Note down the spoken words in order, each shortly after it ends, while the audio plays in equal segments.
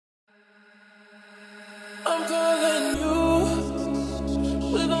I'm calling you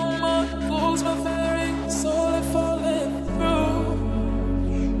with all my fools, my very soul is falling through.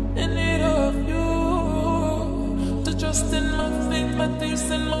 In need of you to trust in my faith, my tears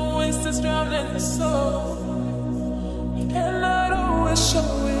and my waste is drowning the soul. And I'd always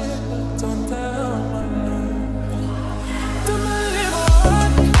show it, but don't tell my love. To believe my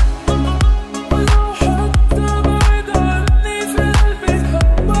heart, with no heart to buy the needs and I'll be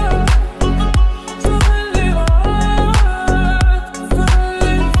covered. To believe my heart,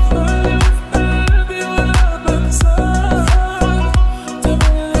 believe I'll be what I've been said. To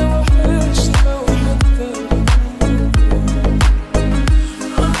believe my heart, she know what to do.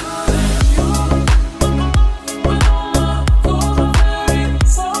 I'm calling you with all my fools, my very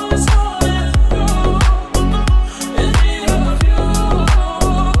soul is falling through. In need of you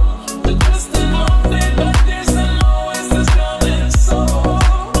to trust in my faith, my tears and my waste is drowning soul.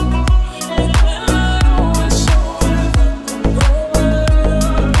 And I'd always show it, but don't go away.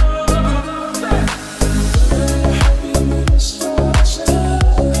 Happy with the stars,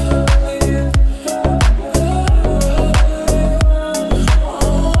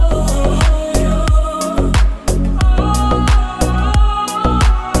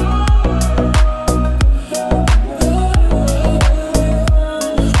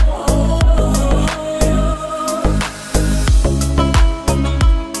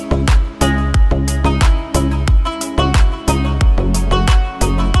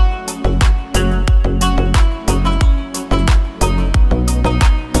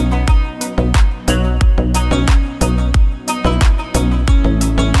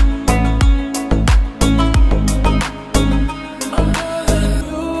 I'm calling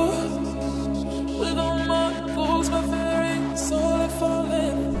you with all my fools, my very soul is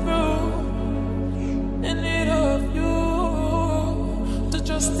falling through. In need of you to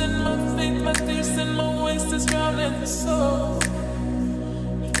trust in my faith, my tears and my waste is drowning the soul.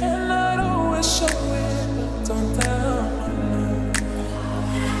 And I'd always show it, but don't tell my love.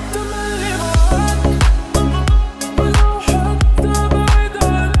 To believe my heart, with no heart to buy the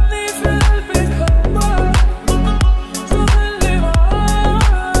needs and I'll be covered. To believe my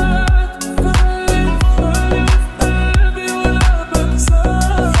heart, believe I'll be what I've been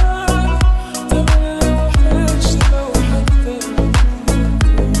said. To believe my heart, she know what to do.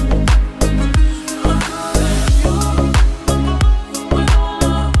 I'm calling you with all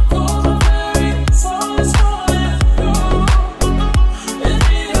my fools, my very soul is falling through. In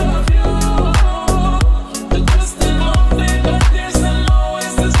need of you to trust in my faith, my tears and my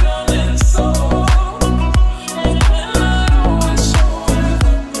waste is drowning soul. And I'd always show it,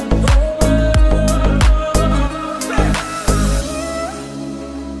 but don't go away.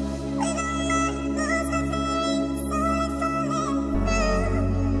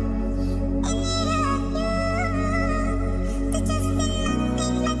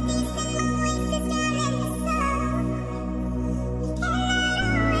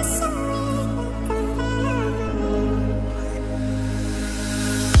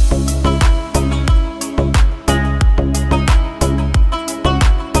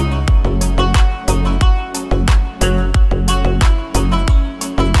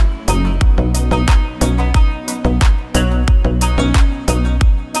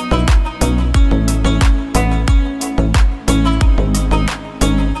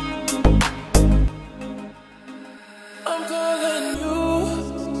 I'm calling you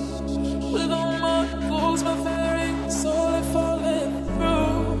with all my fools, my very soul is falling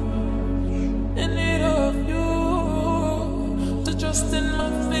through. In need of you to trust in my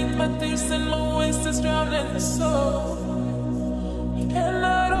faith, my tears and my waste is drowning the soul. And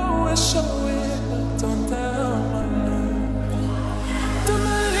I'd always show it, but don't tell my love. To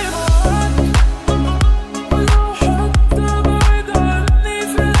believe my heart, with no heart to buy the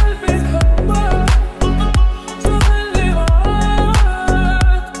needs and I'll be covered. To believe my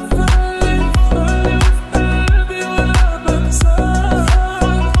heart, believe I'll be what I've been said.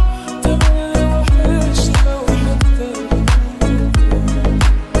 To believe my heart, she know what to do.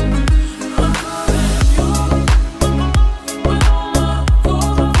 I'm calling you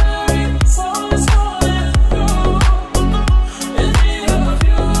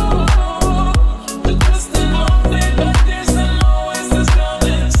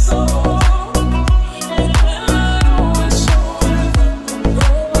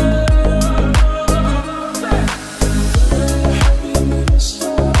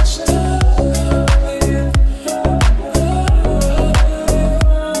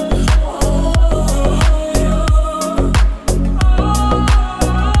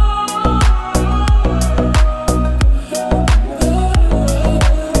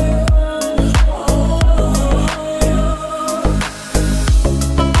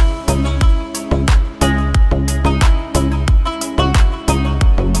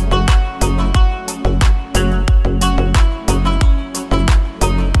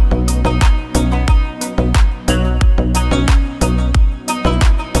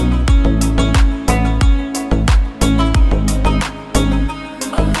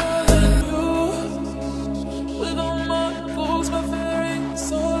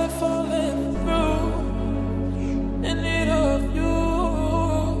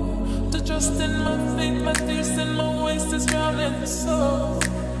so.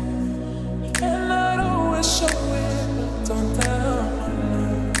 You cannot always show it, but don't tell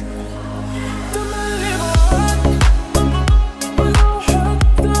me. تملي معاك ولو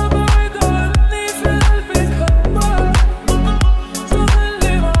حتى بعيد عني في قلبي خباك.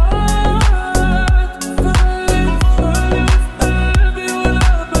 تملي معاك تملي في قلبي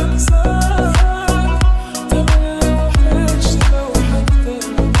ولا بنساك. تملي وحشني لو حتى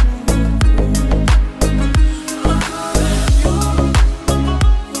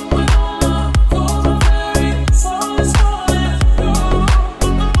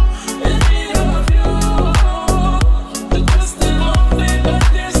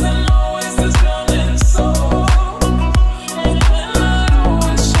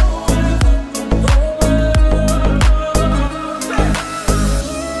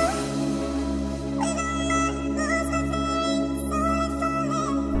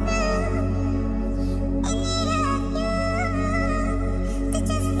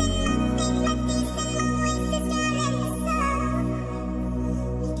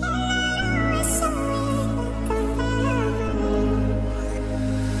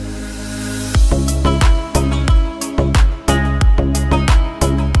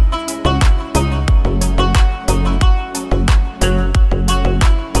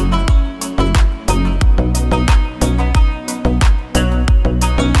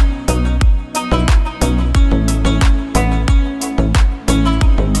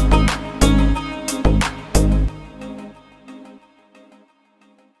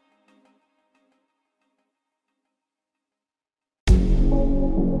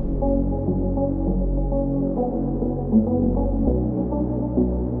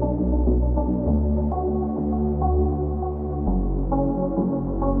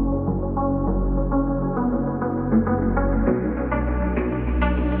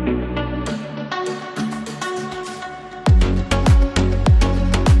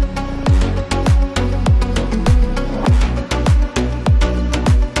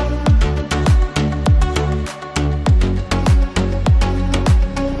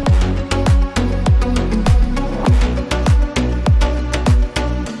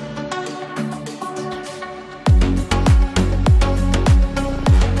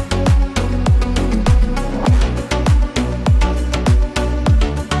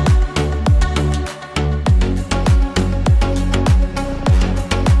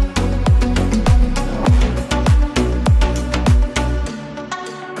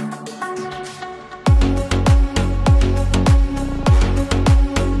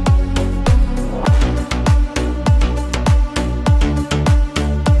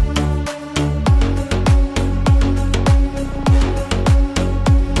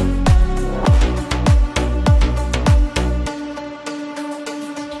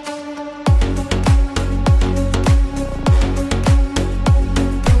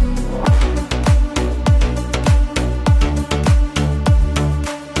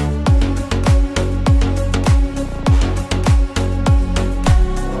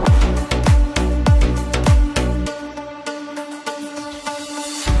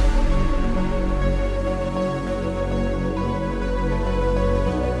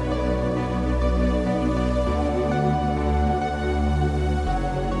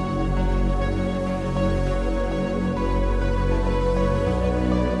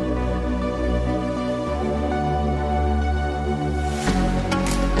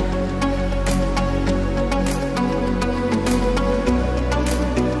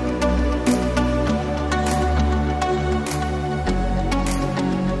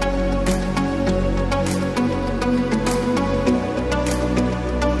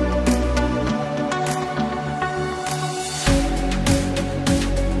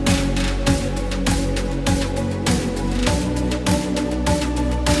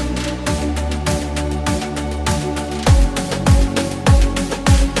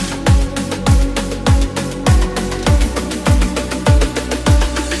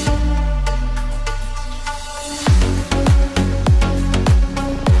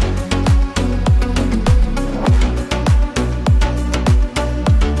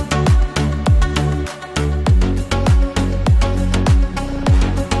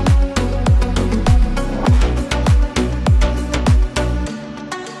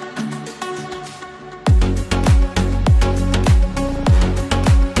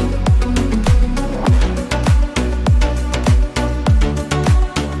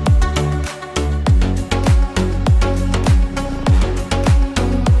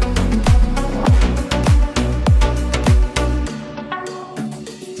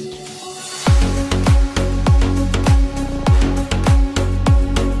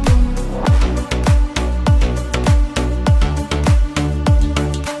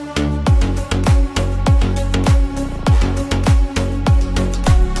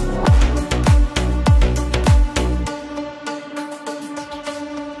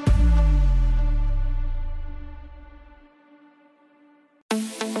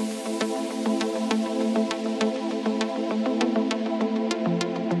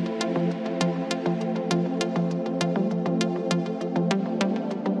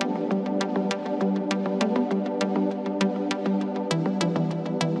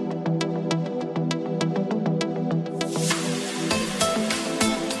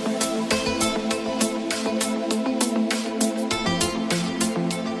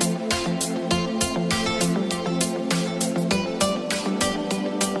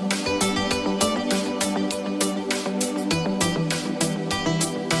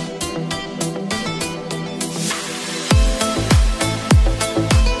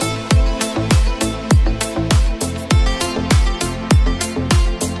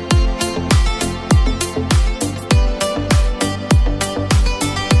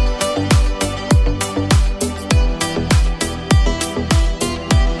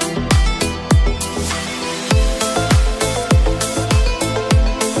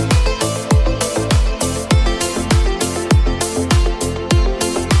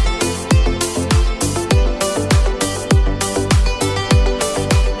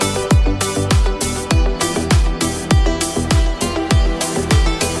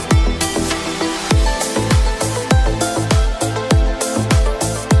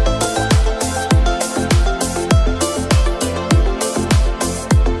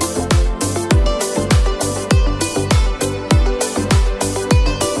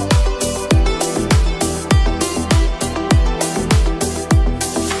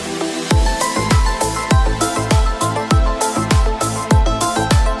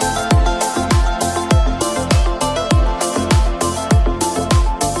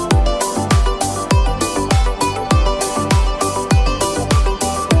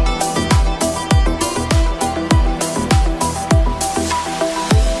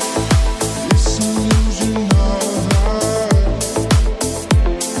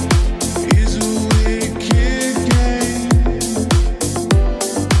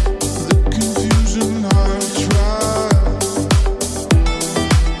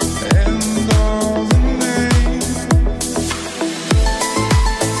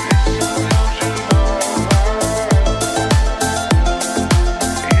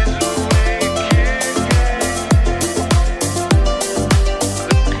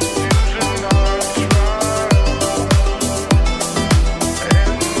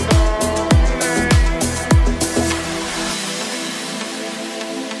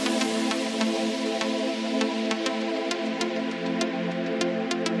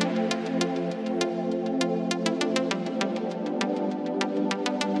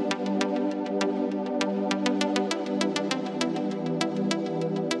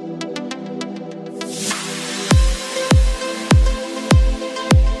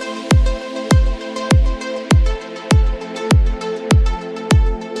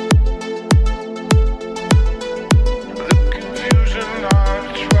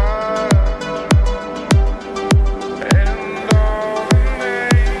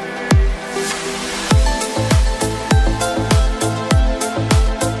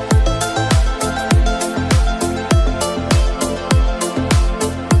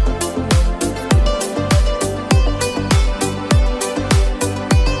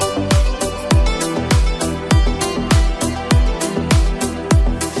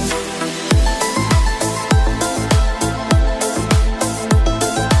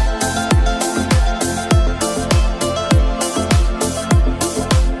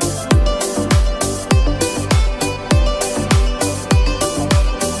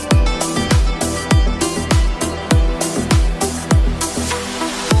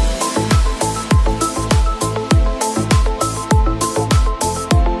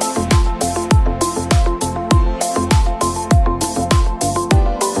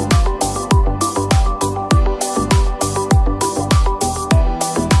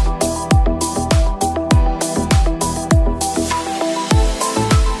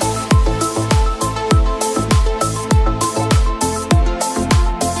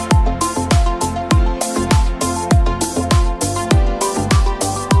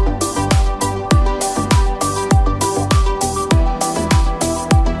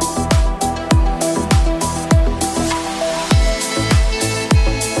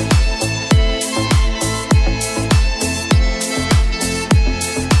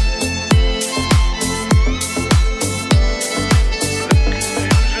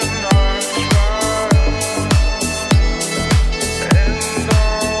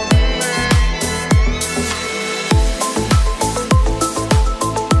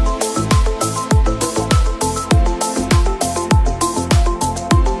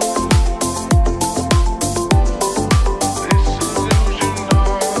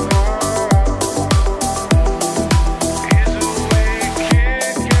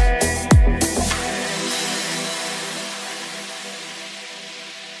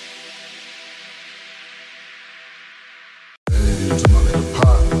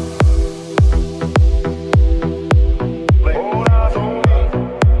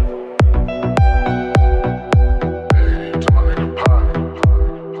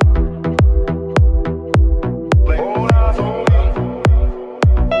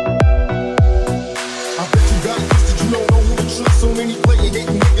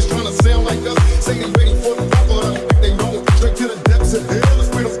hating niggas trying to sound like us. Say they ready for the pop, but I don't think they know. Straight to the depths of hell, that's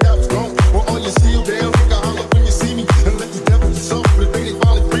where those cops gone. Well, all you still down, nigga, holler when you see me. And let these devils yourself, but the day they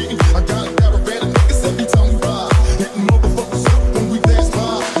finally free me. I got a caravan of niggas every time we ride. Hitting motherfuckers up when we dance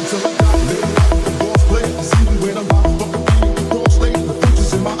by. Until I die, living life with the boss play. See me when I'm out, fucking being the boss lady. The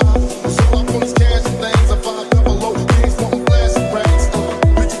future's in my eyes. So I want this cash and things. I 5-double-O, hands wanting plastic rings.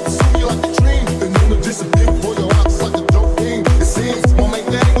 Bitches pursue me like a dream. They know to disappear before your eyes like a dope game. It seems my main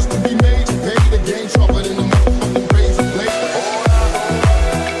thing was to be major. Pay the game sharper than the motherfucking razor blade.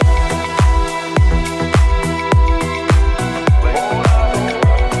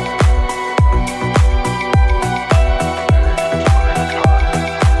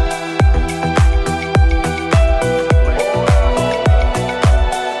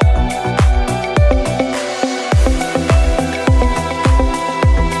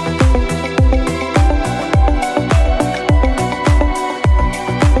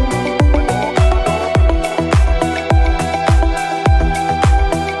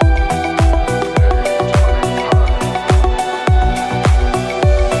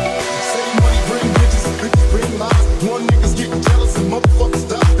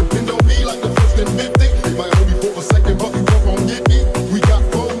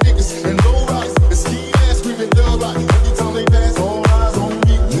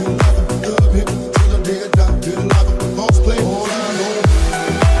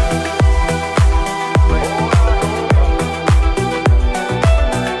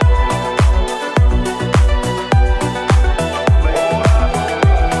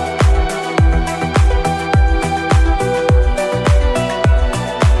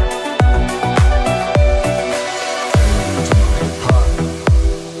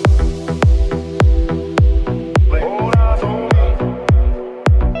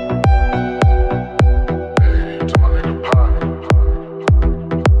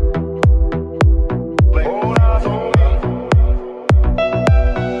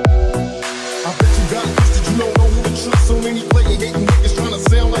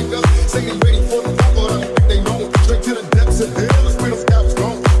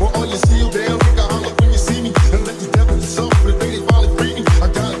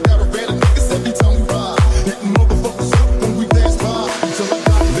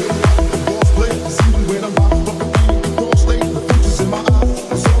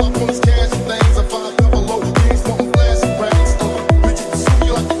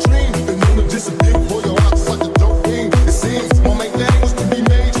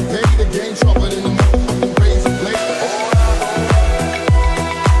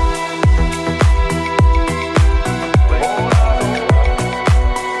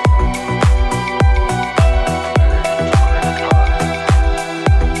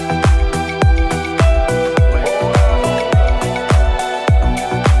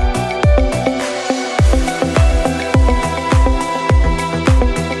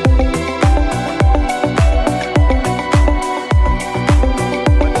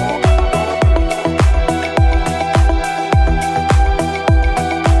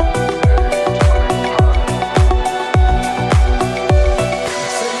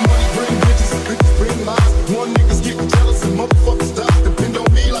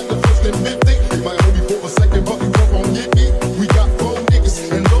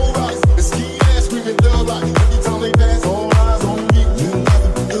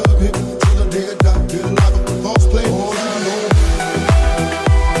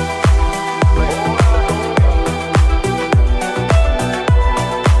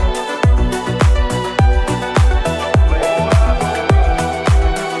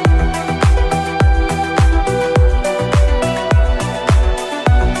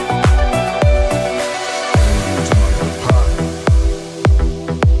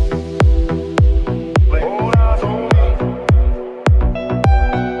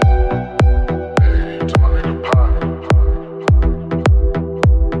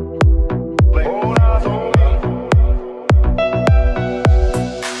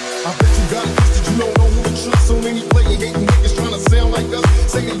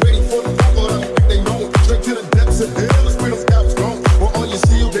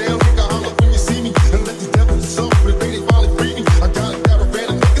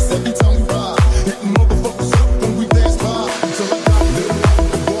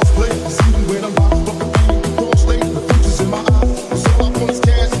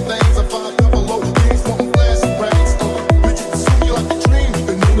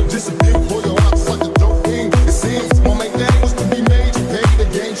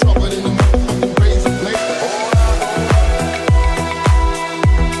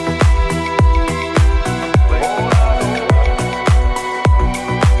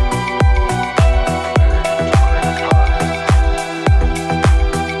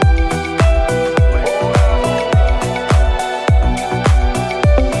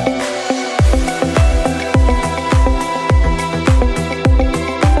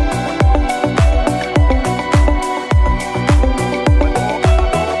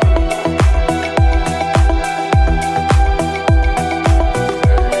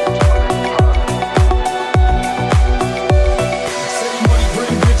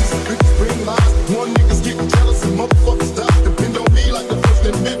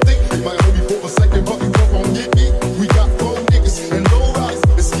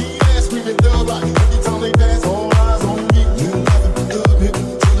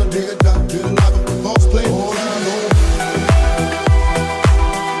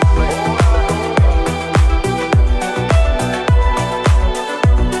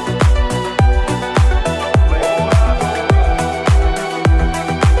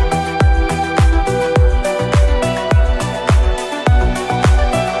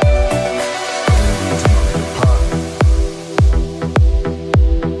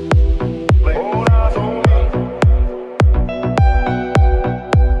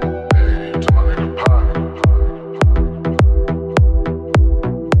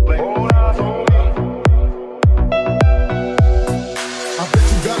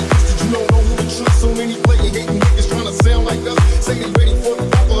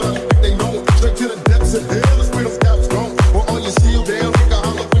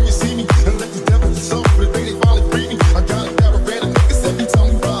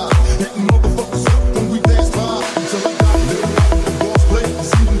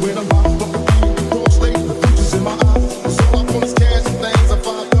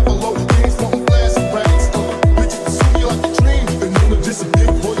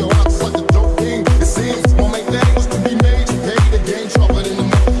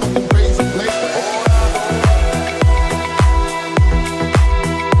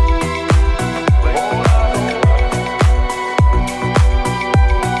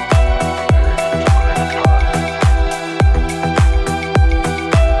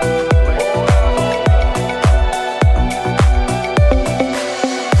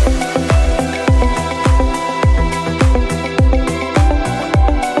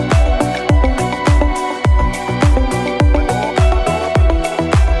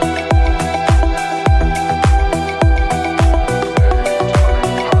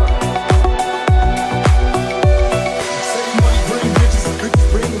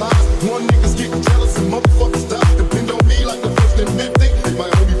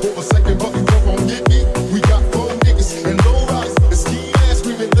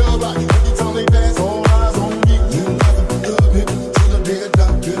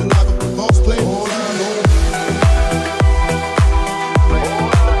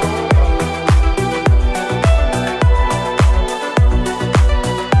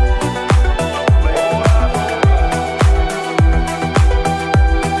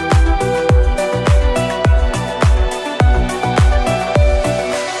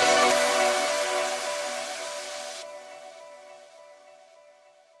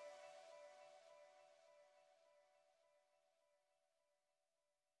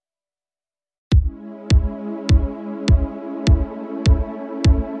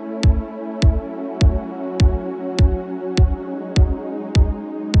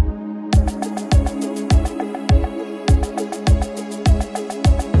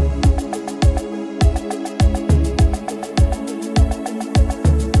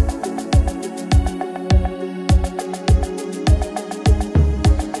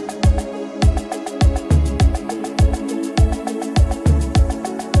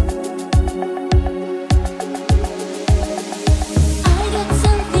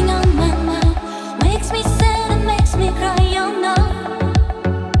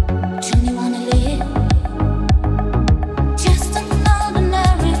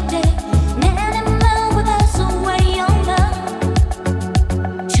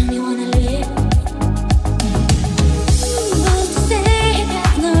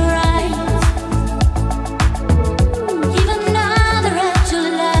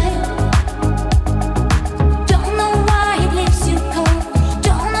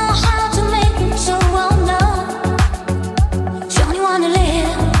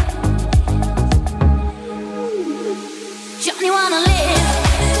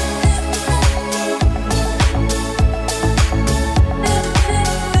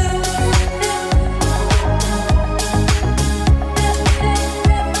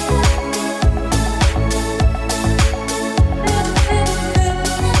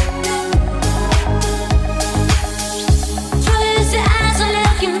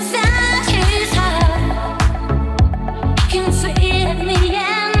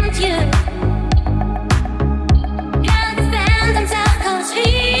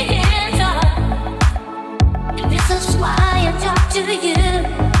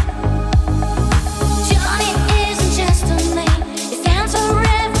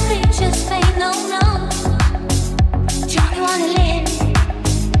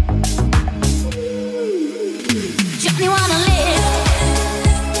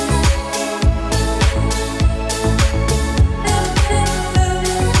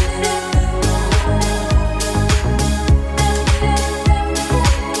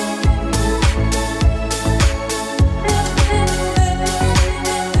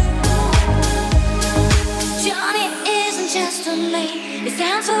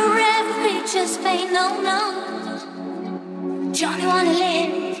 just pay no, no. Johnny wanna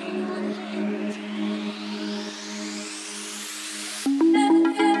live.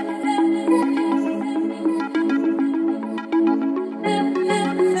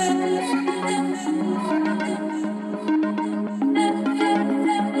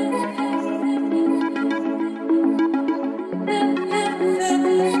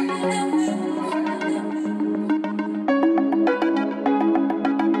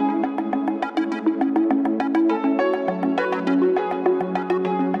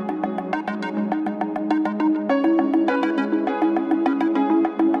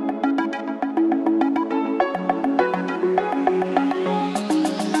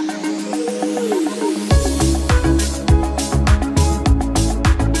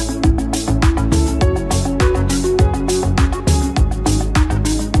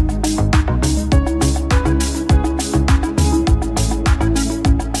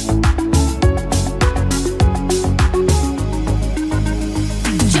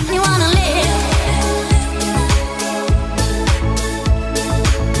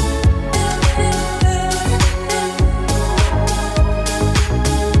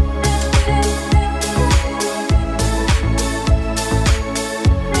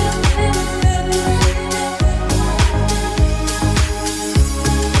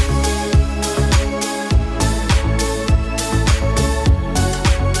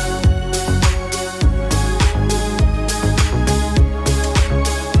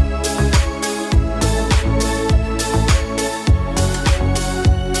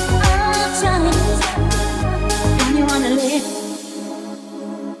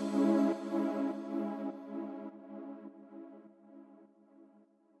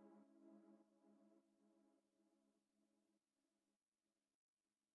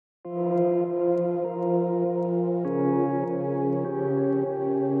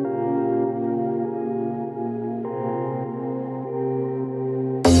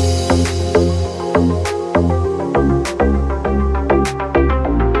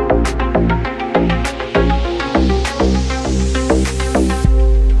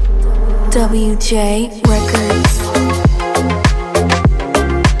 W.J.Rec.